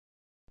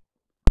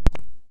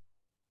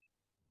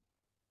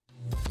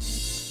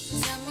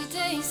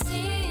till you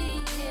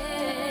see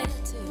it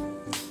too.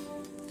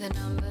 The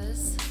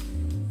numbers.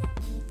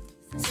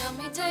 Tell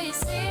me till you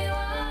see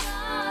what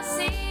I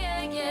see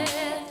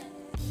again.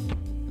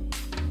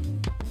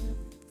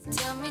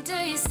 Tell me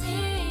till you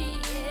see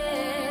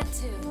it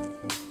too.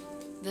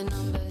 The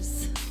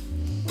numbers.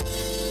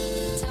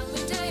 Tell me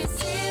till you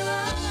see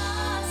what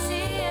I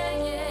see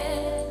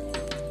again.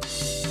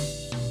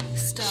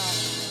 Stop.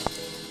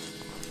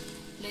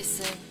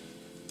 Listen.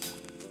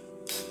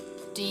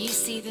 Do you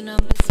see the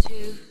numbers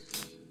too?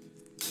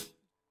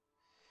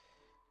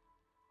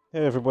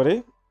 Hey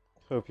everybody,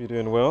 hope you're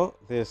doing well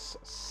this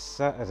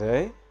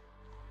Saturday.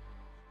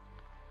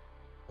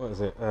 What is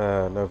it?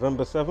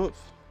 November 7th.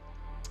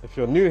 If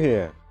you're new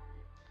here,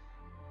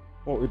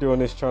 what we do on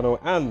this channel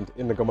and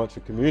in the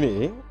Gematria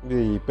community,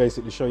 we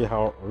basically show you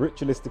how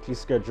ritualistically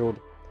scheduled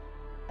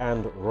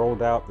and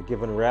rolled out the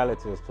given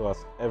realities to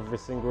us every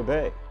single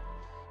day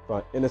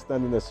by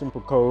understanding the simple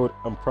code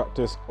and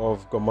practice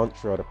of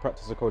Gematria, the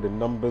practice of coding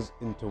numbers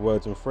into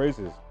words and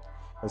phrases.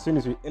 As soon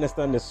as we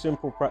understand this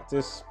simple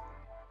practice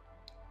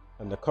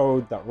and the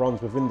code that runs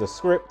within the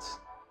script,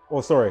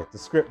 or sorry, the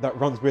script that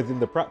runs within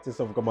the practice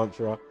of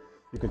Gematria,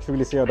 you can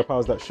truly see how the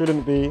powers that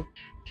shouldn't be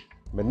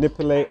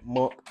manipulate,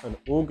 mock, and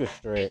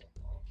orchestrate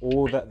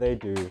all that they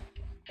do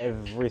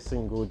every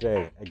single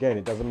day. Again,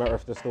 it doesn't matter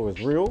if the story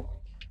is real,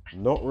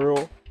 not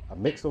real, a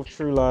mix of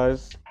true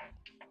lies,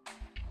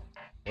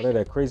 whether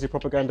they're crazy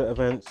propaganda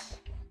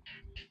events,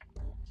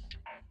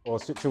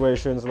 or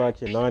situations like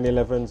your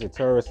 9/11s, your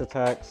terrorist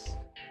attacks,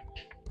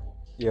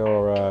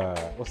 your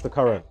what's the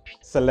current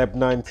celeb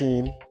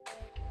 19,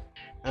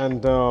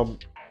 and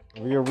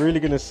we are really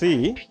going to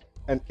see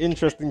an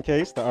interesting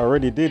case that I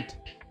already did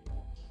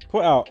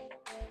put out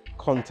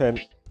content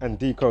and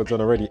decodes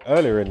on already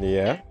earlier in the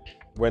year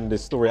when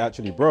this story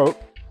actually broke.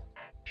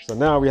 So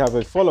now we have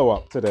a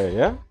follow-up today.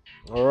 Yeah,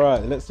 all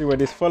right, let's see where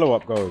this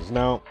follow-up goes.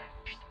 Now,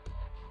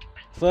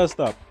 first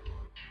up,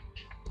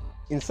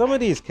 in some of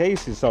these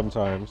cases,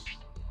 sometimes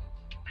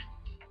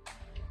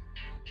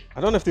I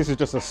don't know if this is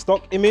just a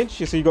stock image.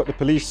 You see, you got the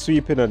police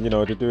sweeping and, you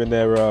know, they're doing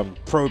their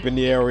probe in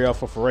the area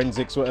for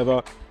forensics,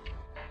 whatever.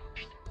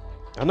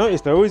 I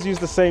noticed they always use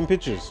the same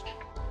pictures.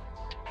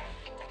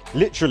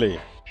 Literally.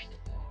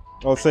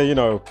 I'll say, you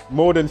know,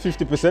 more than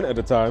 50% of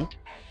the time.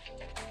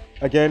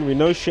 Again, we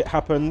know shit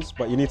happens,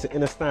 but you need to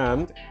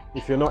understand,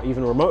 if you're not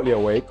even remotely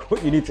awake,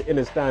 what you need to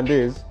understand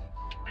is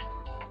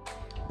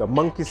the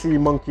monkey see,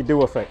 monkey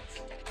do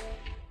effect.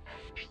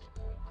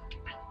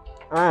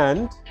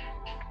 And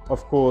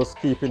of course,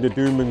 keeping the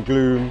doom and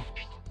gloom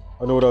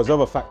and all those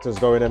other factors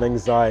going, and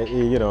anxiety,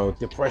 you know,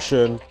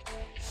 depression,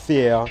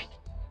 fear.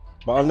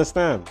 But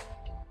understand,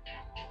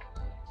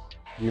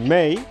 you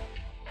may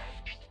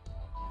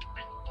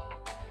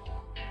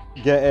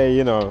get a,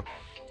 you know,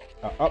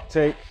 an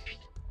uptake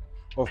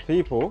of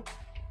people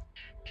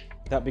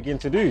that begin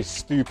to do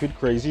stupid,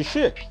 crazy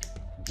shit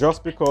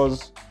just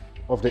because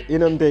of the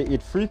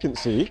inundated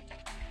frequency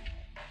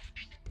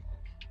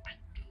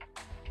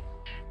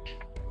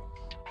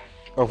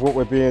of what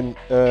we're being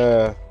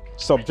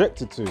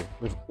subjected to,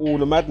 with all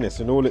the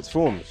madness in all its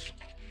forms.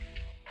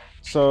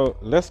 So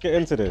let's get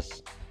into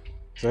this.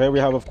 So here we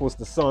have, of course,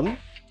 the sun,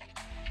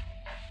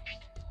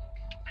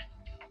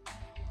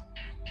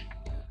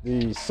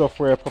 the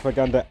software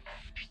propaganda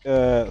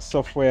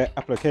software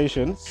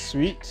application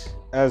suite.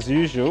 As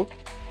usual,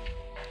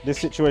 this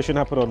situation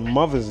happened on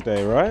Mother's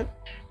Day, right?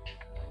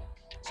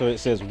 So it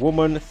says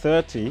woman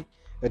 30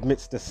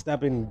 admits to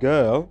stabbing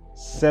girl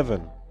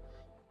 7.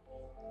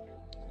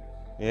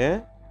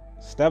 Yeah,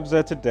 stabs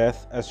her to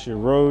death as she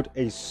rode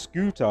a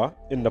scooter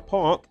in the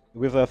park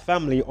with her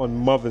family on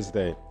Mother's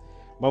Day.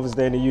 Mother's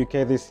Day in the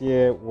UK this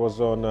year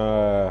was on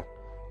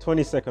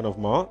 22nd of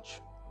March.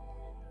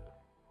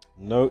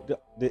 Note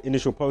the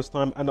initial post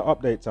time and the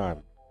update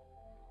time.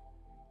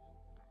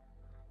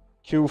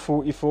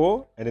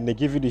 Q44, and then they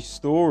give you the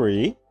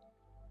story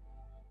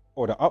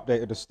or the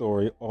update of the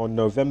story on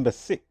November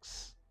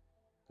 6th.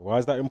 Why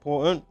is that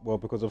important? Well,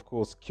 because of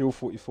course Kill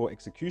 44,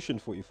 Execution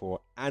 44,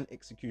 and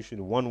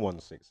Execution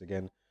 116.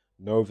 Again,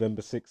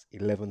 November 6,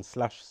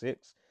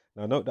 11/6.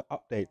 Now note the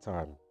update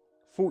time.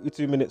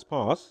 42 minutes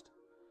past.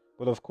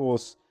 But of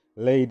course,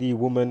 lady,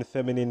 woman,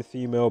 feminine,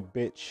 female,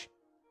 bitch,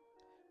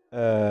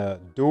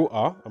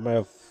 daughter. I may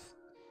have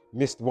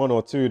missed one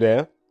or two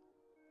there.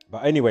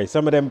 But anyway,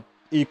 some of them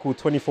equal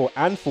 24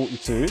 and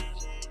 42.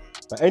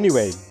 But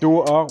anyway,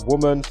 daughter,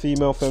 woman,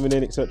 female,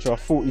 feminine, etc.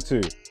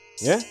 42.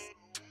 Yeah?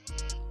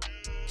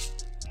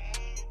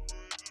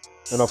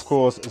 And of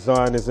course,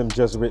 Zionism,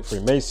 Jesuit,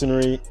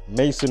 Freemasonry,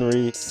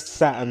 Masonry,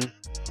 Saturn,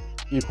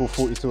 equal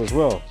 42 as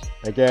well.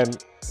 Again,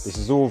 this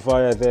is all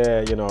via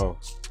their, you know,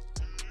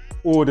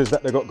 orders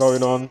that they got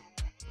going on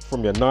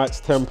from your Knights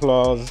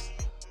Templars,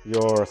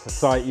 your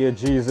Society of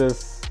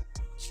Jesus,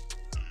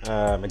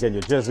 again,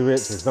 your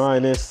Jesuits, the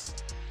Zionists,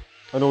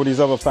 and all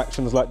these other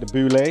factions like the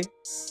Boule,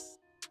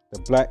 the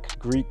Black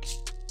Greek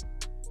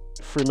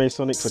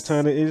Freemasonic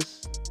fraternities.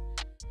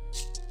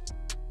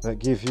 That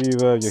give you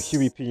your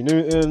Huey P.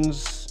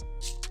 Newtons,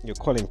 your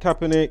Colin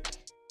Kaepernick,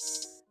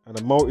 and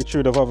a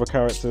multitude of other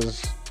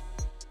characters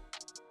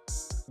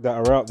that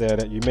are out there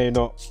that you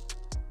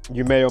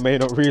may or may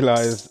not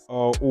realize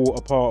are all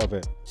a part of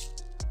it,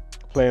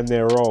 playing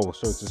their role,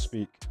 so to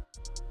speak.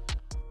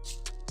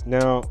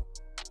 Now,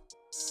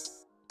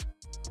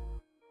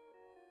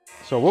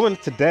 so a woman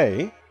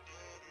today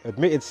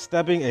admitted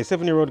stabbing a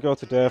 7-year-old girl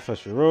to death as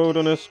she rode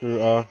on a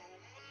scooter.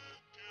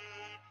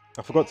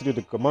 I forgot to do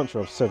the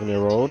Gematria of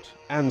 7-year-old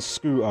and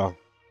scooter.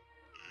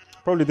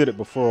 Probably did it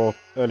before,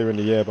 earlier in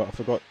the year, but I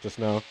forgot just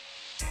now.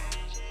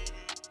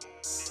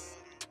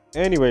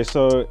 Anyway,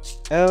 so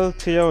El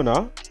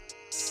Tiona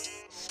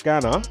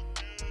Scanner,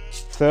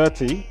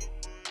 30.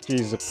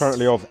 She's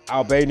apparently of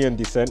Albanian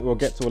descent. We'll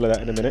get to all of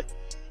that in a minute.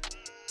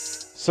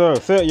 So,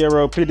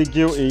 30-year-old pleaded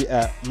guilty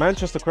at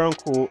Manchester Crown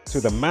Court to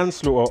the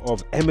manslaughter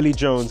of Emily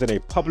Jones in a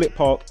public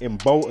park in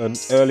Bolton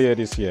earlier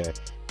this year.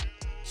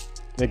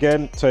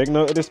 Again, take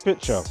note of this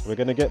picture. We're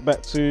going to get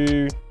back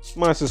to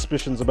my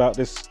suspicions about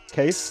this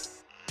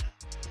case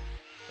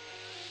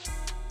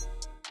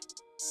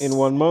in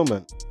one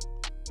moment.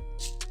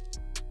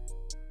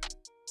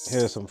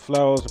 Here are some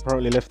flowers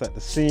apparently left at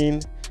the scene.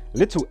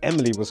 Little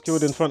Emily was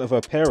killed in front of her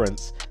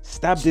parents,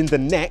 stabbed in the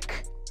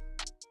neck.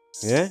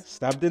 Yeah,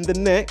 stabbed in the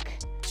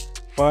neck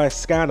by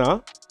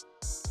Scanner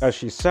as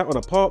she sat on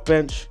a park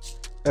bench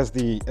as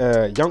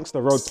the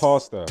youngster rode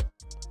past her.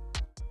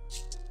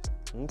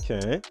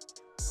 Okay.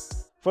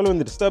 Following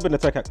the disturbing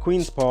attack at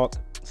Queen's Park,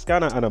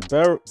 Scanner, an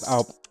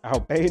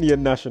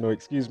Albanian national,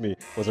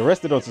 was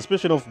arrested on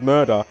suspicion of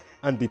murder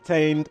and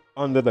detained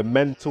under the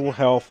Mental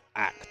Health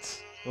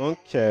Act.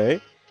 Okay.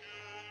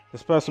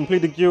 This person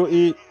pleaded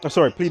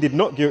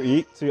not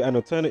guilty to an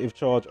alternative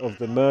charge of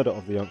the murder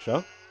of the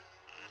youngster.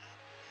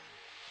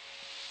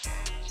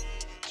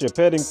 She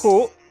appeared in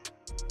court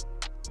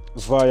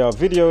via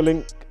video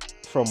link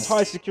from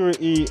high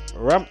security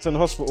Rampton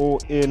Hospital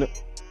in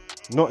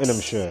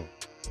Nottinghamshire.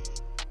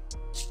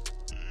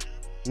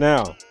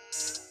 Now,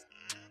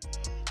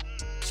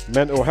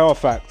 Mental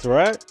Health Act,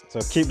 right?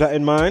 So keep that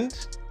in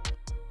mind.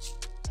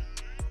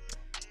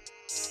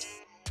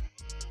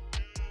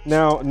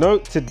 Now,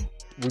 note to,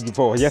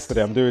 well,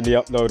 yesterday I'm doing the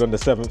upload on the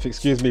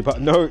 7th, but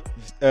note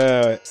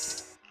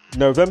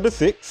November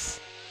 6th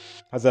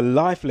has a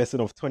life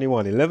lesson of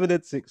 21. 11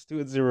 and 6, 2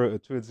 and 0,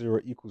 2 and 0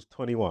 equals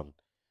 21.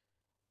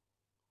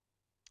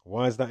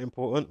 Why is that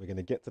important? We're going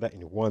to get to that in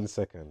 1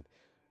 second.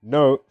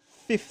 Note,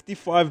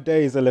 55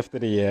 days are left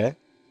of the year.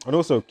 And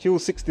also, kill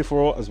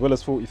 64 as well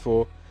as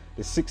 44.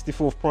 The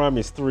 64th prime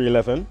is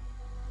 311.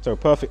 So,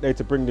 perfect day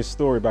to bring this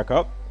story back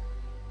up.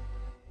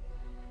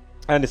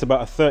 And it's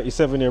about a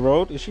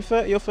 37-year-old. Is she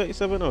 30 or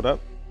 37? Hold up.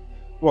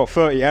 Well,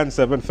 30 and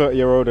 7.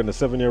 30-year-old and a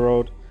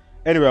 7-year-old.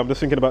 Anyway, I'm just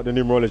thinking about the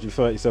numerology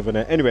 37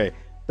 there. Anyway,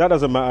 that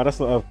doesn't matter.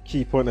 That's not a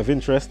key point of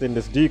interest in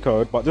this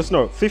decode. But just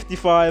note,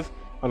 55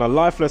 and a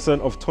life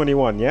lesson of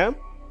 21, yeah?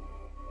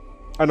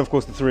 And of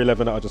course, the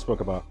 311 that I just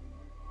spoke about.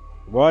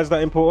 Why is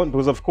that important?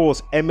 Because, of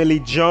course, Emily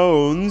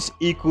Jones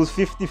equals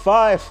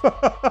 55.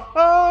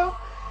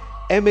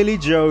 Emily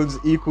Jones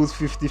equals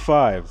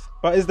 55.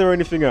 But is there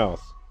anything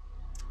else?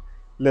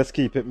 Let's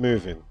keep it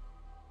moving.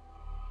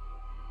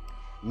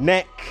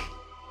 Neck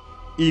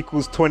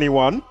equals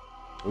 21.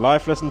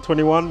 Life lesson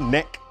 21.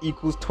 Neck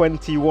equals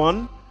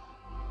 21.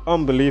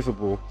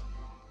 Unbelievable.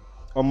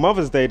 On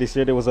Mother's Day this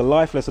year, there was a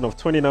life lesson of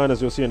 29,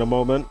 as you'll see in a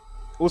moment.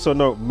 Also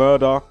note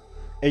murder,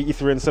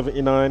 83 and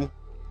 79.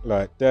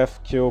 Like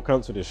death, kill,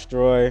 cancel,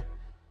 destroy,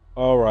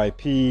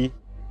 RIP,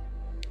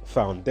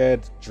 found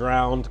dead,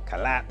 drowned,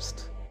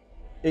 collapsed,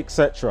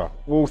 etc.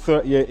 All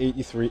 38,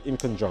 83 in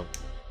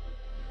conjunction.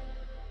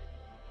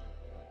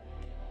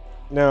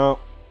 Now,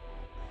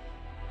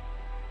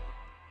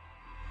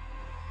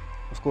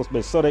 of course,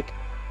 Masonic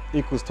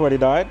equals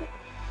 29.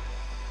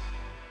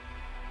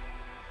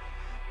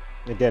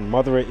 Again,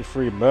 Mother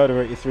 83,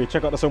 Murder 83.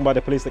 Check out the song by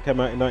The Police that came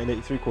out in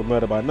 1983 called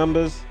Murder by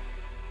Numbers.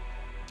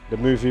 The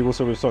movie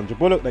also with Sandra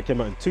Bullock that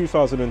came out in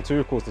 2002.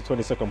 Of course, the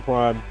 22nd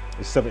prime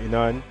is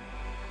 79.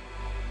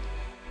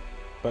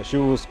 But she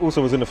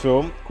also was in a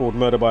film called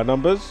Murder by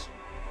Numbers.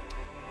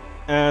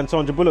 And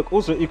Sandra Bullock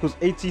also equals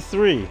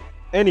 83.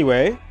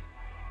 Anyway,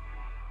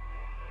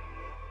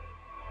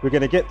 we're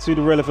going to get to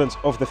the relevance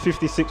of the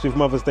 56 with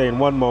Mother's Day in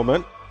one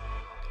moment.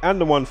 And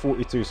the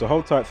 142, so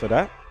hold tight for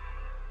that.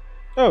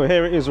 Oh,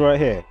 here it is right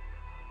here.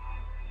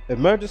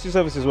 Emergency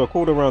services were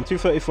called around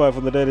 2:35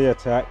 on the day of the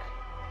attack.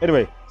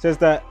 Anyway, says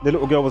that the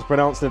little girl was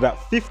pronounced dead at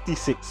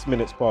 56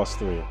 minutes past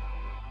 3.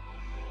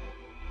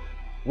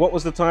 What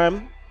was the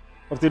time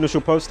of the initial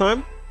post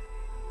time?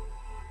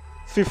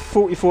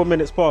 44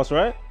 minutes past,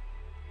 right?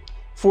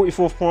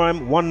 44th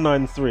prime,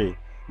 193.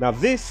 Now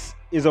this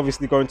is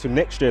obviously going to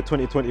next year,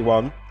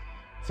 2021,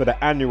 for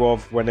the annual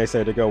of when they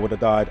say the girl would have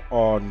died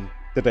on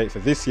the date for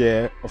this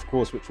year, of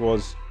course, which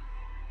was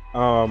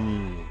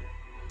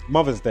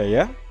Mother's Day,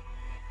 yeah?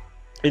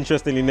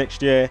 Interestingly,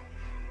 next year,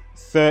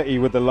 30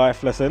 with the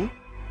life lesson.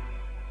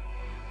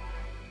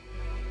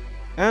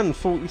 And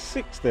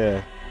 46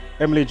 there.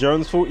 Emily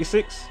Jones,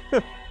 46.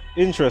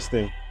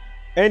 Interesting.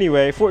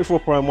 Anyway, 44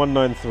 prime,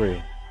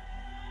 193.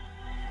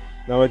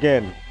 Now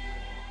again,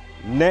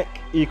 Neck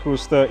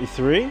equals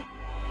 33.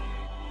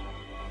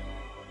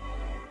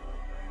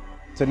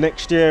 So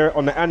next year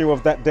on the annual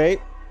of that date,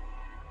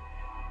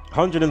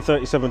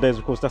 137 days,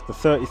 of course, that's the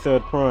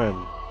 33rd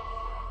prime.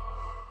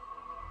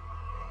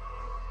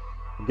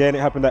 Again, it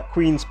happened at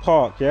Queen's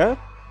Park, yeah?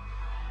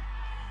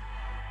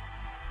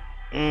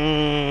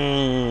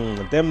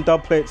 Them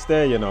dub plates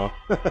there, you know.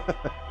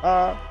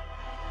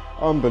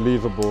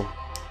 Unbelievable.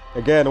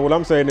 Again, all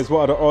I'm saying is,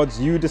 what are the odds?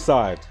 You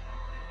decide.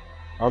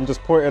 I'm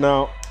just pointing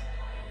out,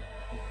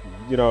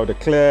 you know, the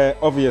clear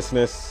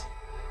obviousness,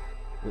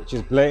 which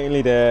is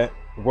blatantly there,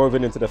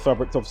 woven into the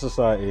fabric of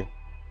society.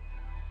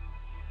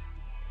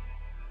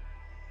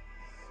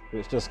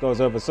 Which just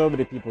goes over so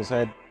many people's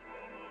head.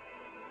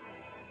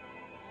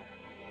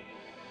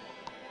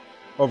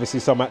 Obviously,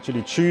 some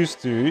actually choose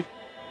to,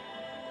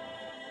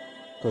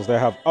 because they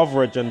have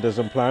other agendas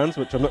and plans,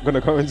 which I'm not going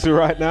to go into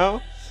right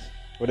now,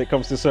 when it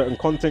comes to certain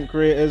content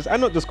creators,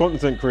 and not just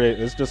content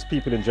creators, just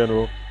people in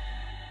general.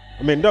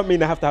 I mean, don't mean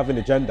they have to have an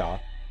agenda.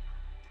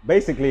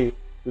 Basically,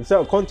 with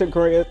certain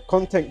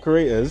content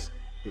creators,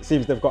 it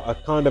seems they've got a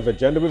kind of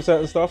agenda with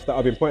certain stuff that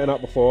I've been pointing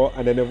out before.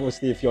 And then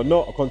obviously, if you're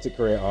not a content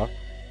creator,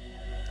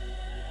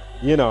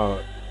 you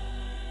know,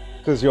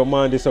 because your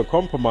mind is so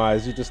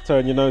compromised, you just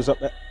turn your nose up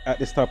at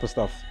this type of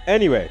stuff.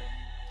 Anyway,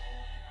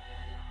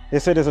 they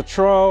said there's a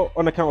trial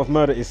on account of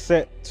murder is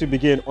set to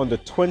begin on the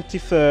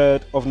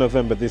 23rd of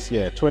November this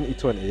year,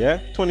 2020, yeah?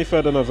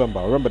 23rd of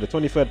November. Remember, the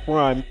 23rd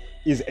prime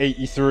is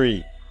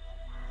 83.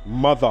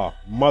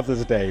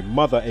 Mother's Day,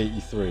 Mother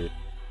 83.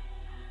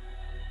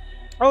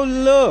 Oh,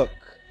 look.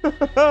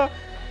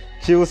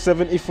 Killing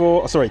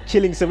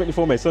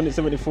 74, Mate, Sonic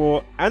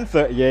 74 and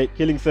 38,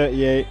 killing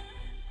 38.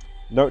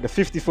 Note the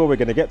 54, we're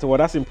going to get to what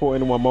that's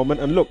important in one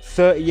moment. And look,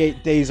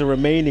 38 days are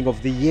remaining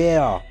of the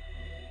year.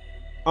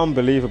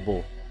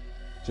 Unbelievable.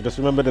 So just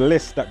remember the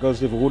list that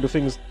goes with all the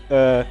things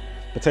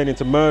pertaining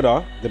to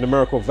murder, the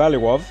numerical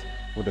value of,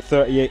 with the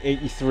 38,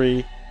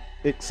 83,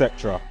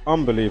 etc.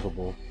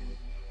 Unbelievable.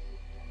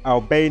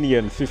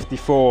 Albanian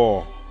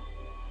 54.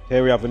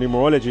 Here we have the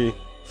numerology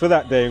for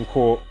that day in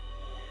court.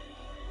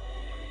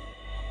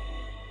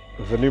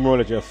 The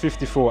numerology of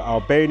 54,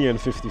 Albanian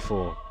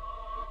 54.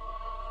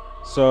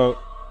 So,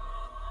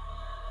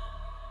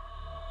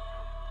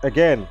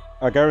 again,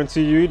 I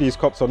guarantee you these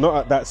cops are not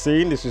at that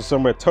scene. This is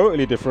somewhere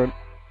totally different.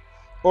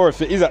 Or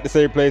if it is at the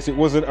same place, it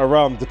wasn't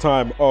around the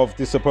time of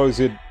this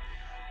supposed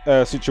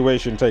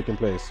situation taking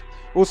place.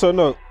 Also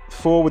note,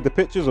 4 with the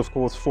pictures, of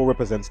course, 4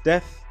 represents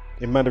death.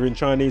 In Mandarin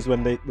Chinese,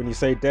 when you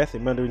say death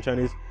in Mandarin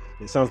Chinese,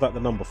 it sounds like the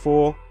number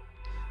 4.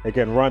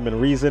 Again, rhyme and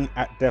reason,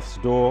 at death's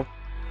door.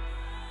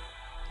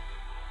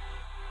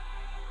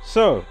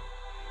 So,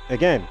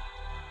 again,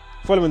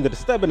 following the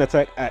disturbing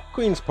attack at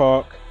Queen's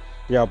Park,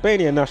 the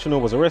Albanian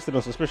national was arrested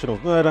on suspicion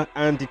of murder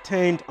and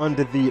detained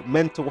under the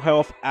Mental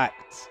Health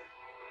Act.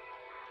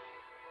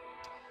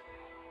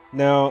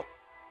 Now,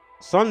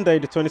 Sunday,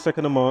 the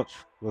 22nd of March,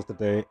 was the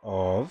day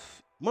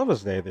of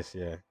Mother's Day this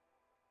year.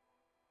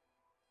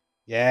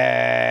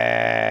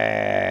 Yes!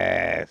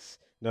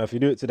 Now, if you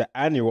do it to the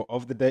annual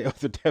of the day of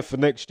the death for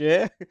next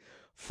year,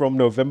 from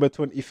November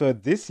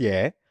 23rd this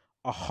year,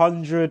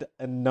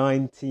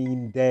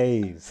 119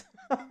 days.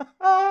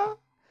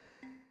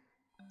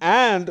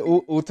 And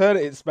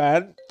alternate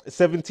span,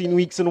 17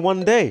 weeks and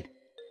 1 day.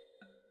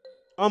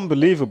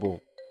 Unbelievable.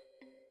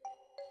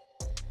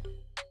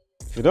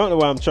 If you don't know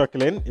why I'm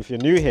chuckling, if you're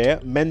new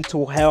here,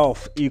 mental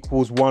health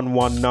equals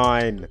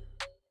 119.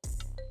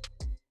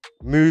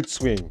 Mood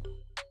swing.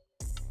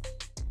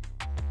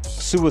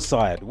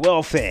 Suicide.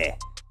 Welfare.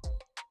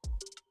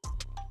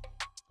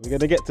 We're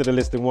going to get to the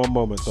list in one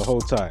moment, so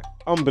hold tight.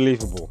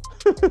 Unbelievable.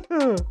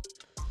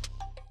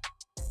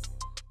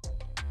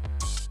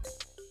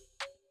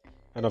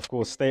 And of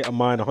course, state of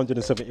mind,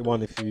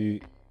 171 if you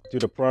do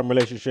the prime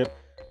relationship.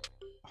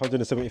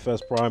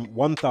 171st prime,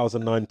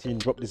 1019,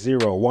 drop the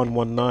 0,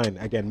 119.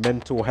 Again,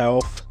 mental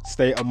health,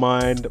 state of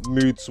mind,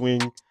 mood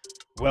swing,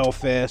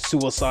 welfare,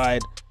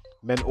 suicide,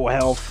 mental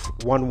health,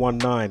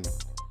 119.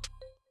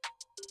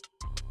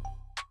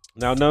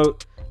 Now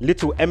note,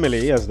 Little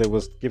Emily, as they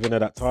was giving her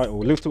that title,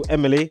 Little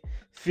Emily,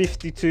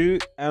 52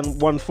 and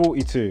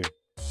 142.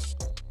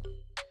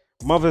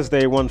 Mother's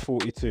Day,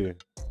 142.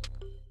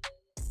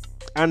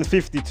 And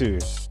 52,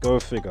 go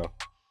figure.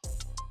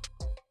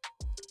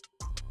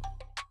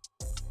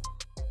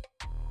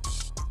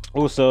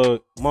 Also,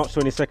 March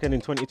 22nd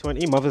in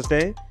 2020, Mother's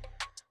Day,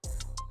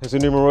 has a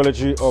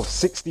numerology of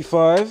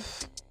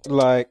 65,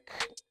 like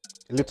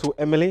Little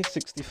Emily,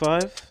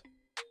 65.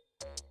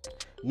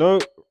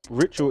 Note,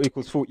 ritual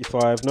equals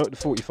 45. Note the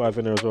 45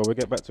 in there as well. We'll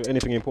get back to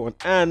anything important.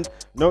 And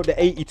note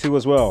the 82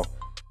 as well.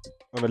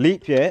 On a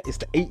leap year, it's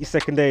the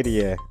 82nd day of the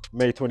year,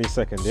 May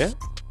 22nd, yeah?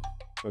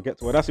 We'll get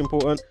to what that's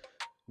important.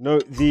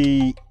 Note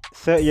the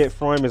 38th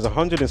prime is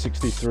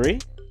 163.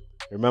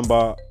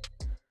 Remember,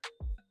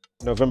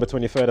 November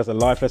 23rd has a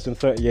life lesson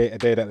 38, a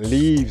day that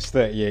leaves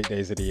 38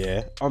 days of the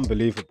year.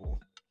 Unbelievable.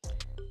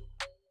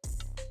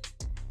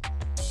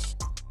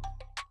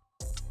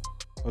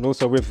 And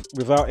also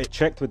without it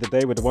checked with the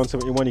day with the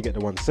 171, you get the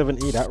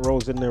 170. That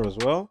rolls in there as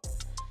well.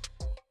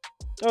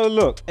 Oh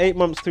look, 8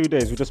 months, 2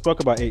 days. We just spoke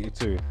about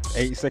 82.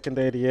 82nd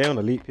day of the year on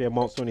a leap year,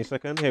 March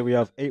 22nd. Here we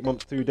have 8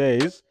 months, 2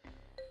 days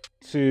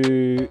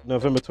to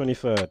November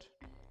 23rd.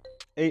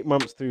 8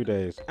 months, 2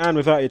 days. And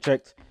without it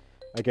checked,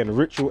 again,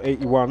 ritual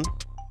 81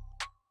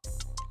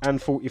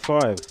 and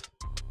 45.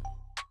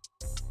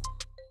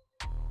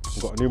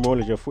 We've got a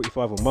numerology of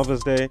 45 on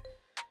Mother's Day.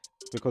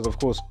 Because of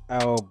course,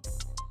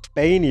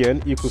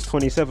 Albanian equals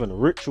 27.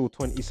 Ritual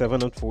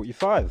 27 and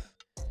 45.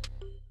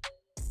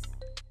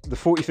 The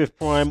 45th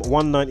prime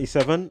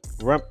 197.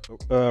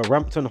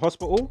 Rampton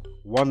Hospital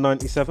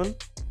 197.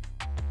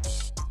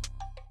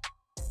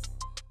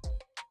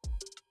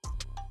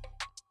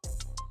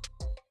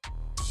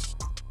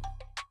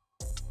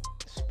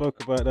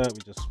 Spoke about that. We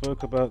just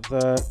spoke about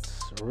that.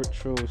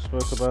 Ritual, we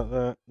spoke about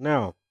that.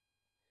 Now,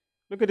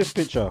 look at this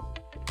picture.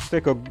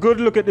 Take a good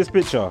look at this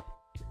picture.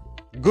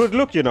 Good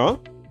look, you know.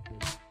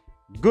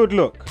 Good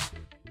look.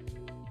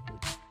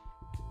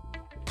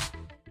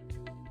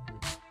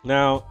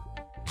 Now,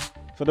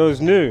 for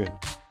those new,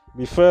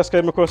 we first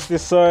came across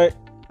this site.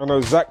 I know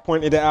Zach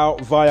pointed it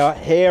out via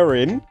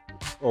hearing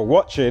or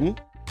watching.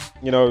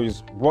 You know,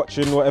 he's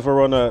watching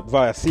whatever on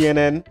via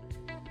CNN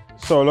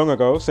so long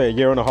ago, say a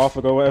year and a half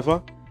ago,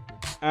 whatever.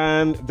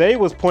 And they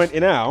was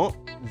pointing out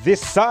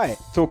this site,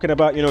 talking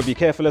about, you know, be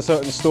careful of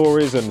certain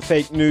stories and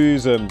fake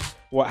news and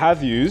what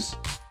have yous.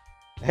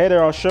 Here they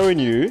are showing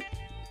you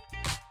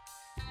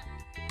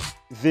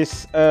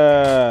this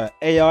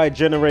AI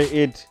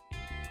generated,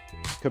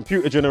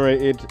 computer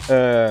generated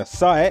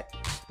site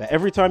that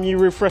every time you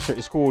refresh it,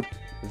 it's called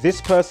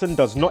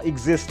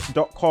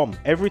thispersondoesnotexist.com.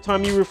 Every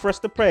time you refresh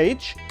the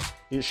page,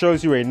 it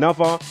shows you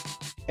another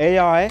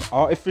AI,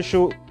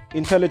 artificial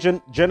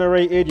intelligent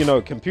generated, you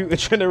know, computer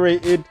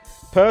generated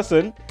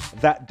person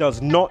that does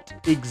not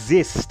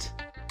exist.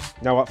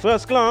 Now at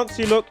first glance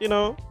you look, you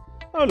know,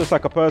 oh, looks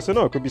like a person.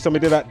 Oh, it could be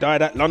somebody that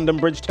died at London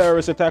Bridge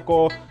terrorist attack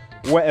or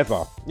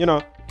whatever, you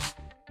know.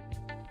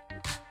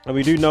 And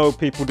we do know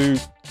people do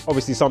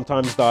obviously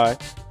sometimes die.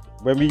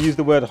 When we use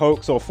the word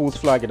hoax or false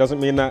flag, it doesn't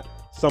mean that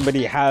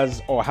somebody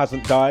has or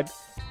hasn't died.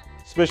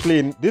 Especially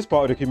in this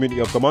part of the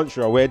community of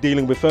Gematria, we're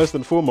dealing with first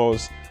and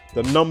foremost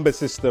the number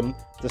system,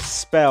 the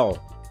spell,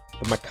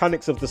 the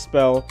mechanics of the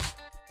spell,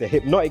 the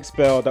hypnotic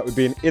spell that we're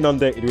being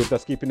inundated with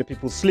that's keeping the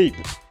people asleep.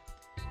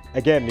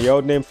 Again, the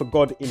old name for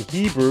God in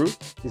Hebrew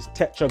is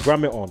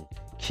tetragrammaton,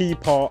 key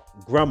part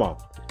grammar.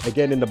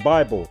 Again, in the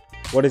Bible,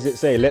 what does it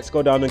say? Let's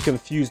go down and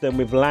confuse them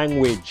with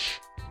language.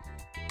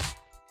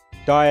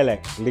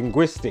 Dialect,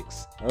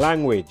 linguistics,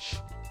 language.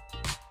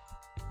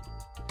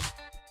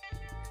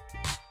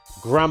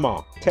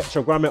 Grammar,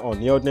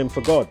 tetragrammaton, the old name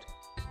for God.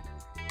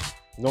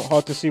 Not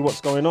hard to see what's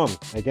going on.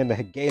 Again, the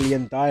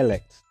Hegelian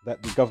dialect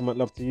that the government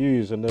love to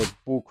use and the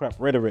bullcrap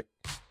rhetoric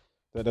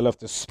that they love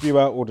to spew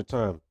out all the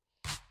time.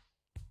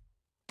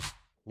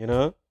 You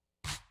know?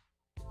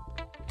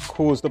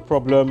 Cause the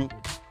problem,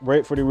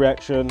 wait for the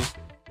reaction,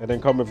 and then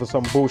come with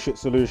some bullshit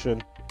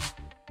solution.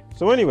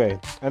 So anyway,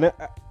 and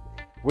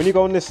when you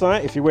go on this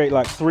site, if you wait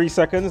like 3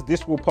 seconds,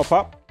 this will pop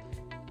up.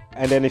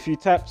 And then if you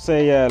tap,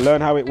 say,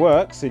 learn how it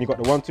works, and you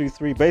got the 1, 2,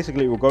 3,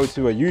 basically it will go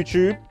to a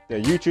YouTube,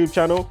 their YouTube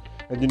channel,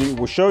 and then it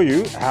will show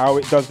you how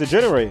it does the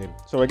generating.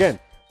 So again,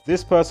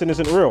 this person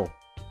isn't real.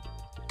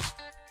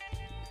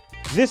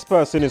 This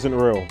person isn't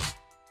real.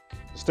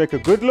 Let's take a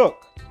good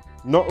look.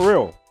 Not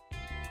real.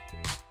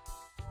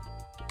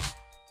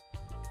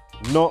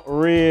 Not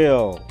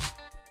real.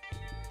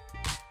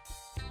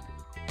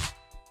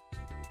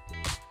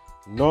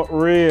 Not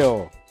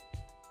real.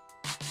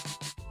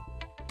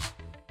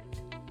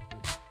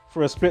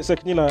 For a split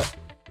second, you're like,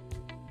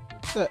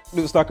 that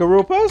looks like a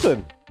real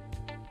person.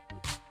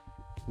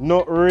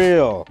 Not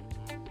real.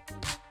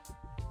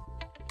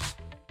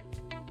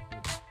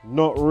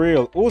 Not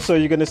real. Also,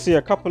 you're going to see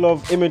a couple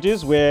of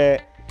images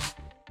where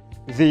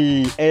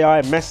the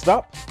AI messed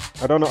up.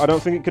 I don't know. I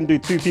don't think it can do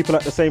 2 people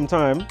at the same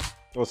time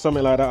or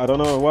something like that. I don't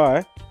know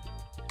why.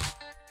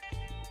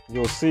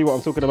 You'll see what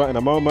I'm talking about in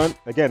a moment.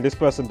 Again, this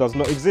person does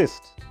not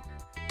exist.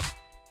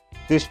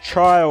 This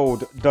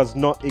child does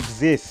not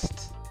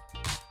exist.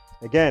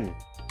 Again.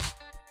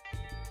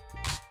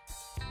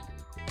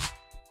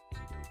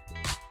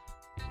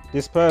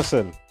 This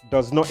person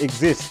does not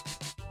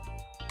exist.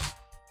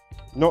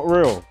 Not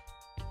real.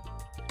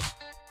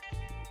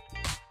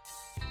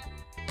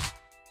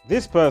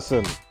 This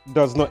person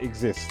does not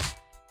exist.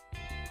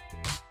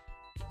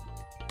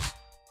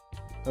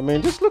 I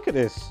mean, just look at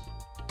this.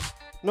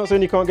 I'm not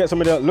saying you can't get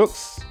somebody that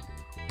looks,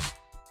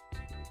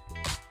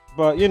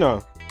 but you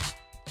know,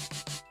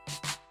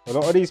 a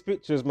lot of these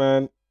pictures,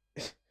 man,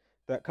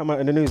 that come out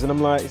in the news, and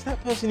I'm like, is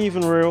that person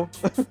even real?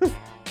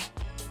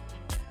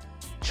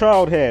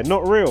 Child hair,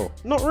 not real.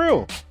 Not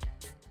real.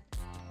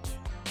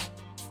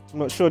 I'm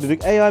not sure. Did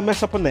the AI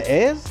mess up on the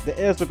ears? The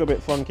ears look a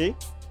bit funky.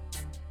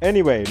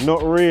 Anyway,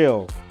 not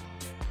real.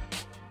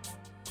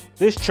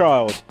 This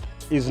child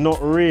is not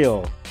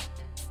real.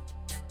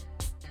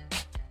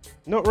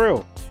 Not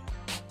real.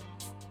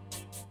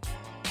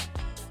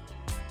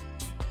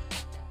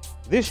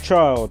 This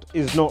child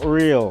is not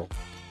real.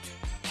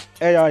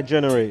 AI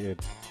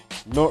generated.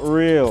 Not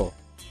real.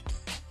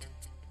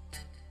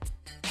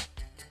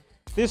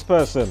 This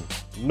person,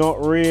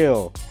 not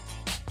real.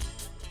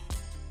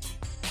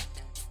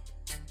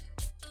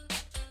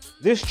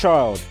 This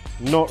child,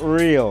 not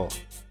real.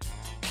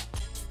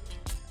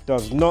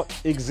 Does not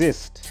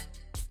exist.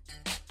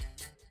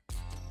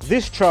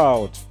 This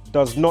child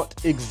does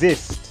not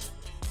exist.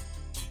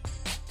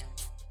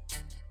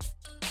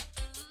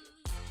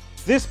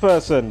 This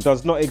person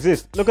does not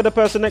exist. Look at the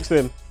person next to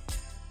him.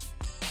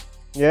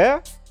 Yeah?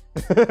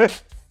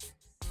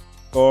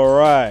 All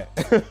right.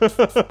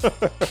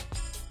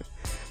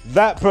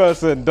 That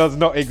person does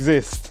not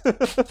exist.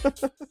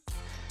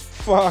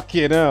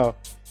 Fucking hell.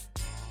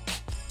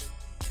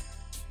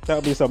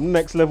 That'll be some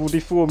next level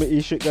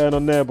deformity shit going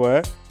on there,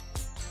 boy.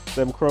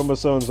 Them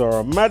chromosomes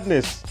are a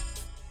madness.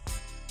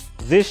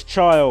 This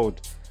child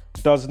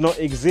does not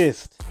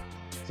exist.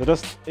 So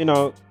just, you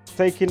know,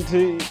 take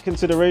into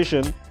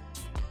consideration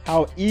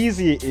how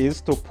easy it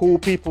is to pull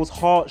people's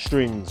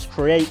heartstrings,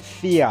 create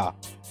fear,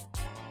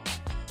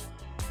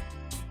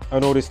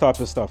 and all this type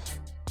of stuff.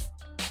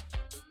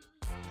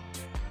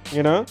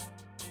 You know?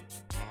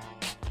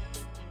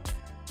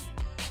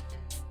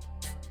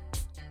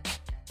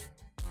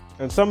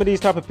 And some of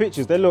these type of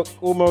pictures, they look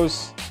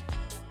almost,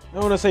 I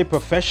don't want to say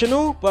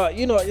professional, but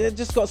you know, it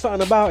just got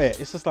something about it.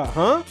 It's just like,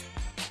 huh?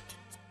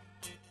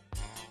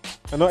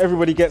 And not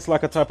everybody gets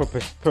like a type of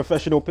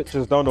professional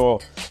pictures done, or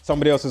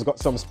somebody else has got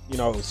some, you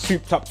know,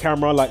 souped up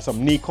camera, like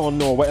some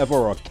Nikon or whatever,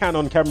 or a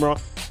Canon camera.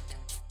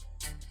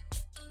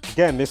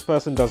 Again, this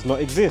person does not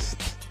exist.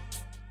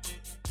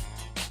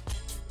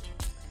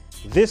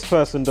 This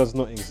person does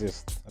not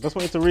exist. I just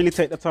want you to really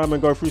take the time and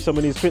go through some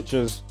of these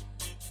pictures.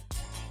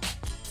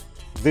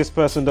 This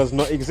person does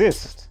not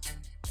exist.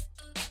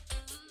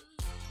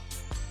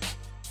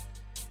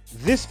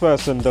 This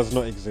person does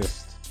not exist.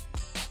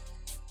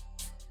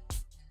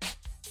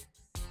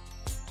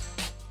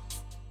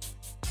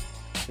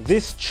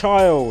 This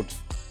child,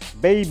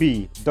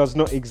 baby, does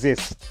not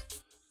exist.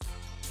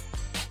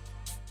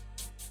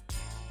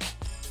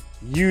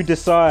 You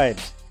decide.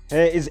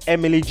 Here is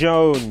Emily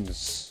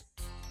Jones.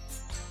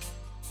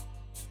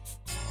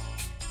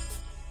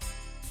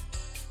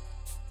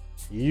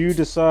 You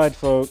decide,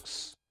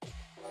 folks.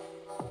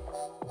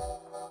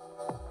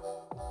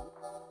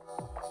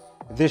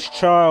 This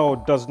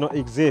child does not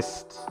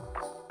exist.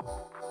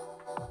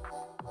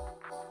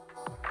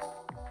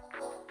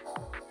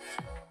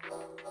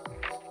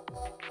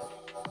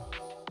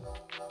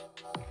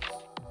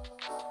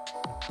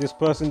 This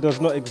person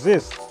does not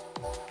exist.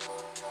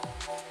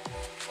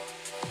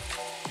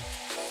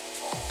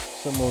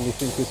 Some only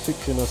think it's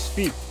fiction or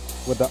speak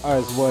with the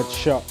eyes wide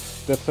shut.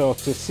 They fail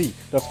to see.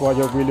 That's why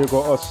you really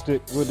gotta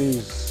stick with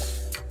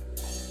these.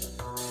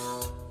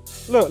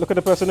 Look at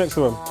the person next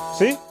to him.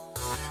 See?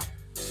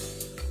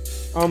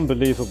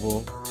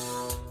 Unbelievable.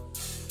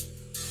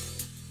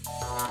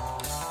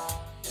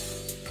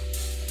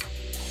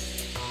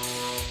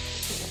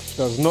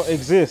 Does not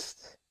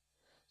exist.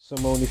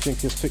 Some only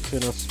think it's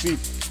fiction or speak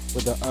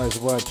with the eyes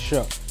wide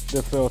shut.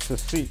 They fail to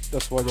see.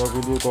 That's why you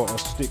really gotta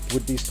stick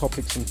with these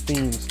topics and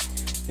themes.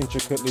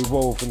 Intricately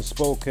woven,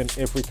 spoken,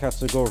 every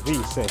category.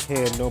 Say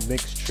here, no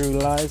mixed true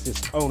lies,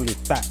 it's only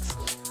facts.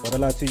 But I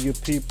lie to you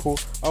people,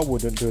 I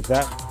wouldn't do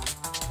that.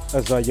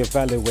 As I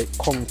evaluate,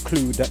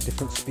 conclude at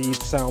different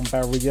speeds, sound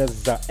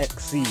barriers that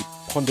exceed.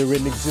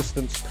 Pondering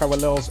existence,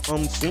 parallels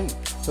unseen.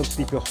 Some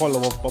sleepy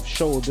hollow above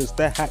shoulders,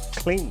 their hat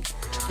clean.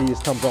 These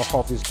times I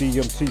half is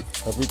DMT,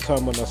 every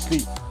time when I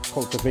sleep.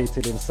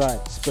 Cultivated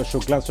inside,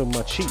 special glance on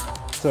my cheek.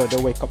 Third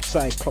I wake up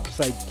cyclops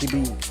side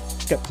kibby.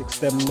 Skeptics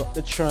them not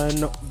to try and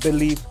not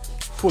believe.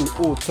 Full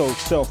auto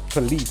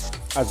self-police.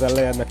 As I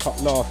lay on the cut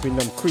laughing,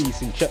 I'm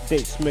creasing. Check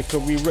dates, make a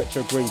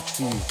retrograde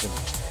season.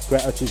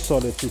 Gratitude,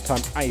 solitude,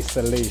 time,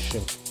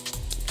 isolation.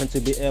 And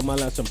to be air my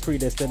life, some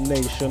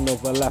predestination.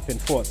 Overlapping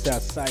thoughts,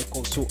 that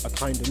cycle, sort of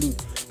kind of loot.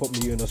 Put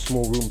me in a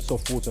small room,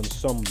 soft thoughts and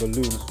some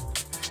balloons.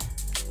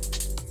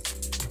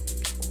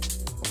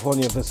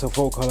 Funny of this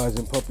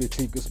vocalizing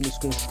publicly gets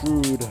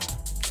misconstrued.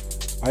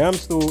 I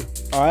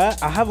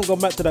haven't gone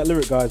back to that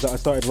lyric, guys, that I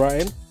started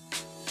writing.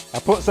 I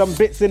put some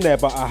bits in there,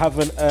 but I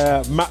haven't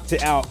mapped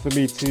it out for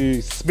me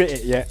to spit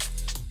it yet.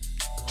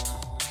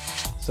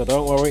 So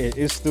don't worry, it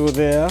is still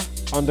there,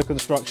 under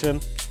construction.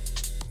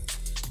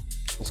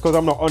 It's because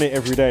I'm not on it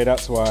every day,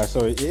 that's why.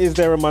 So it is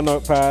there in my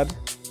notepad.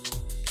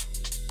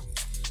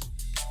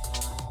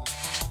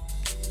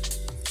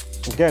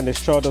 Again,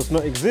 this child does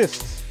not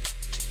exist.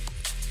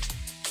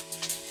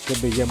 To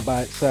be in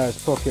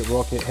bite-sized pocket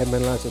rocket,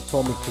 hemlines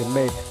atomically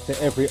made.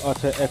 To every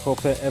utter echo,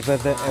 forever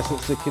the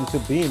essence seeking to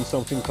beam.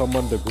 Something come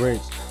under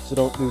grades, so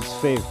don't lose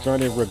faith.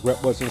 Drowning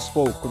regret wasn't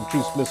spoken.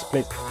 Truth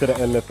misplaced. To the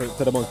elephant,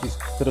 to the monkeys,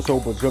 to the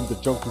sober drum, the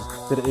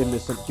junkies, to the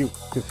innocent youth,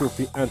 to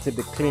filthy and to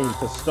the clean.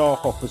 To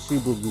Starhopper,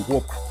 Subaru,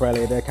 Warp,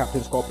 Rally, their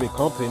captain, Scorpion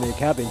Company,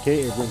 cabin,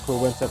 catering,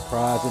 crew,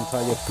 enterprise,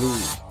 entire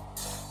fleet.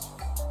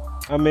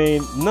 I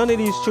mean, none of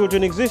these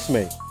children exist,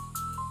 mate,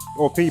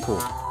 or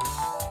people.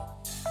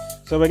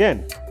 So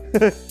again,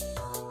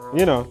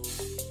 you know,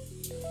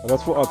 I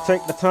just thought I'd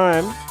take the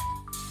time.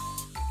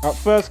 At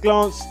first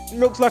glance,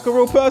 looks like a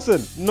real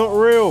person. Not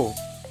real.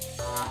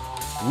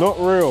 Not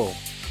real.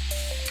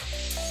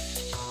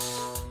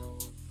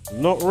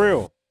 Not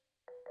real.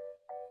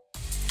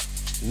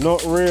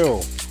 Not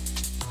real.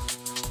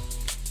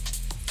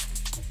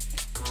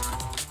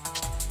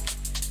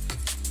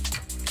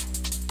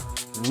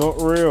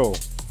 Not real.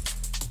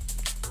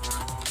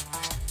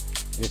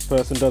 This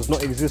person does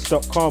not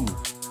exist.com.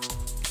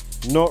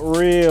 Not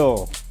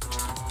real.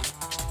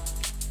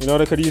 You know,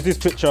 they could use this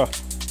picture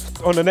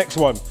on the next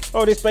one.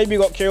 Oh, this baby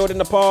got killed in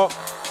the park.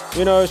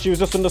 You know, she was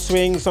just on the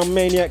swing. Some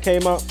maniac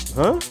came up.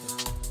 Huh?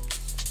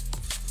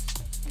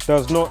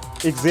 Does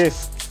not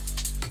exist.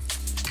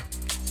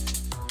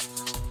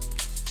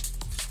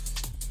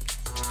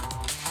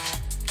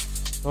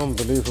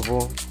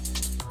 Unbelievable.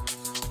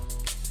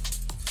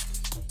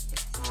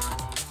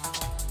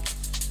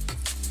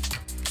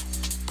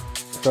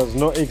 Does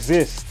not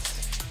exist.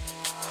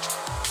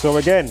 So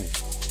again,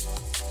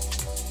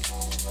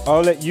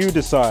 I'll let you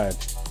decide.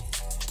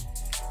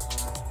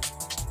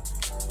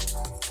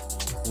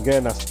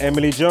 Again, that's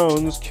Emily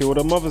Jones, killed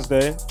on Mother's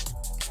Day.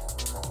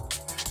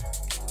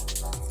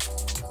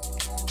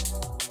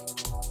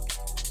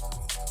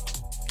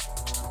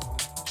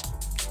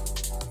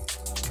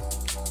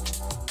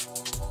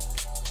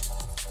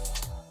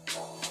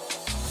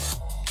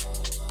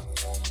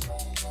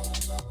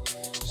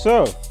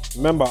 So,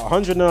 remember,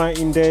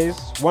 119 days,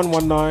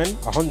 119,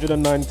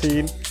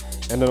 119,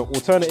 and an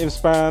alternative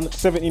span,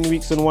 17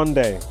 weeks and 1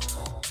 day.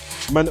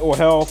 Mental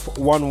health,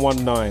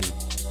 119.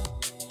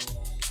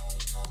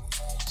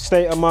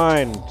 State of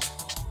mind,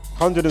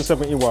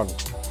 171.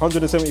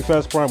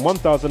 171st prime,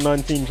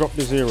 1019, drop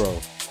to 0.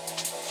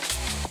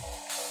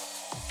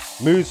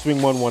 Mood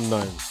swing,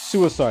 119.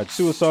 Suicide,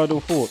 suicidal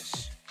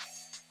thoughts.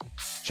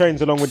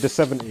 Change along with the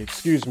 70,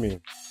 excuse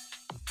me.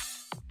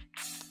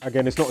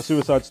 Again, it's not a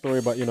suicide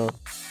story, but you know,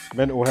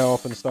 mental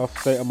health and stuff,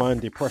 state of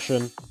mind,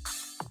 depression.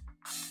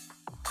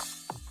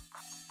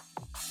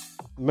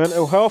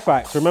 Mental Health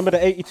Act, remember the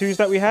 82s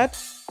that we had?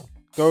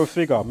 Go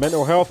figure.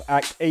 Mental Health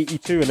Act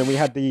 82, and then we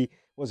had the,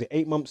 what was it,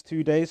 8 months,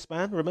 2 days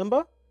span,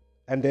 remember?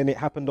 And then it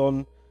happened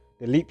on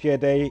the leap year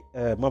day,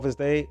 Mother's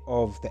Day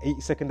of the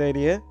 82nd day of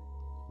the year,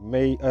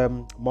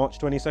 March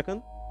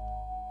 22nd.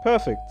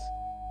 Perfect.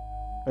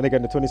 And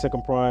again, the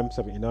 22nd prime,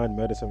 79,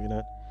 murder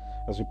 79.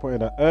 As we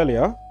pointed out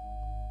earlier,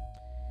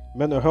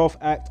 Mental Health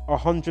Act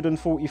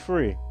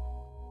 143.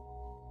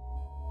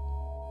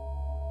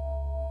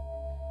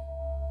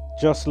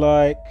 Just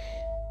like,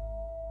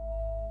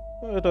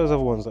 what are those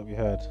other ones that we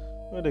had?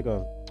 Where are they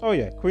gone? Oh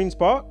yeah, Queen's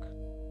Park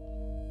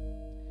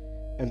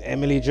and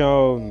Emily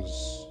Jones.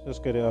 Let's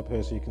get it up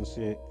here so you can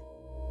see it.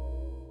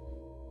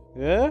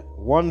 Yeah,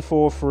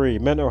 143.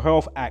 Mental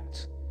Health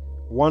Act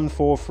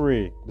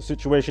 143. The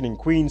situation in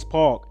Queen's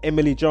Park,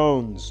 Emily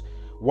Jones.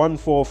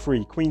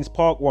 143. Queen's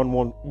Park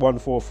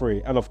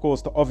 143. And of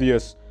course the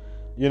obvious,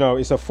 you know,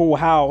 it's a full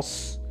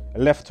house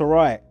left to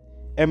right.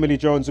 Emily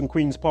Jones and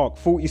Queen's Park,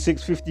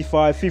 46,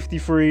 55,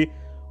 53,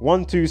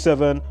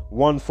 127,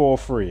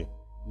 143.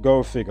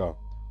 Go figure.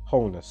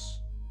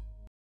 Wholeness.